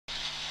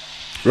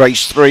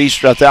Race 3,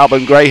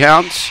 Strathalbyn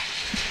Greyhounds.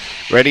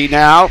 Ready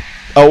now,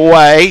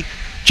 away.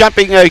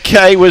 Jumping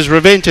okay was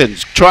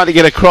Reventon's, trying to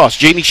get across.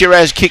 Jeannie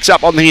Shiraz kicks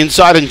up on the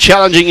inside and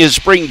challenging his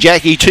Spring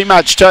Jackie. Too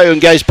much toe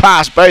and goes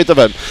past both of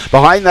them.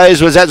 Behind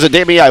those was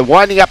Azademio,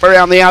 winding up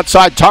around the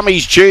outside.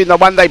 Tommy's Tune, the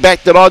one they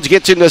backed at odds,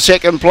 gets into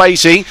second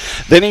placing.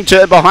 Then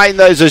into behind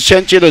those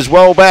Ascension as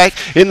well back.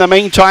 In the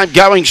meantime,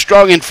 going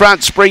strong in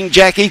front, Spring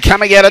Jackie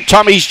coming out at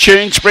Tommy's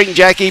Tune. Spring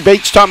Jackie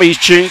beats Tommy's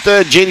Tune.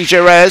 Third, Jeannie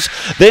Shiraz.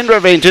 Then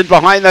Reventon.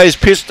 Behind those,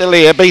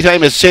 Pistolier beat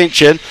home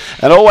Ascension.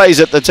 And always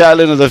at the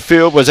tail end of the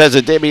field was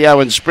Azademio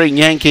and Spring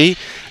Yankee,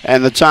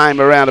 and the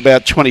time around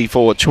about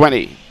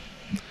 24:20.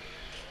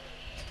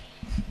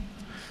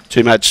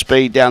 Too much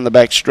speed down the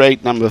back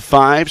straight, number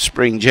 5,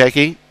 Spring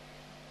Jackie.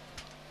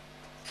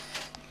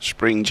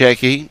 Spring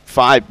Jackie,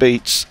 5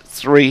 beats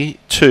 3,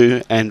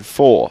 2 and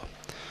 4.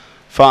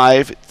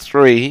 5,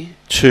 3,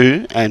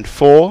 2 and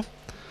 4.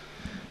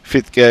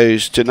 5th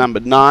goes to number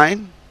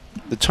 9.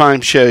 The time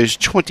shows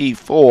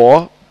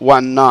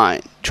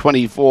 24:19.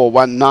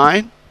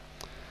 24:19.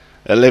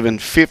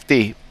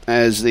 11:50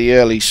 as the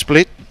early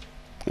split,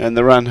 and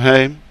the run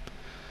home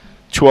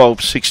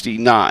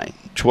 12:69.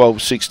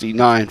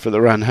 12:69 for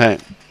the run home.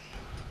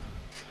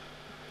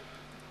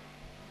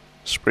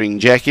 Spring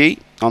Jackie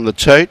on the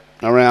tote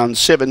around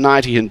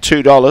 $7.90 and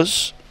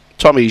 $2.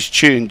 Tommy's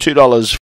Tune $2.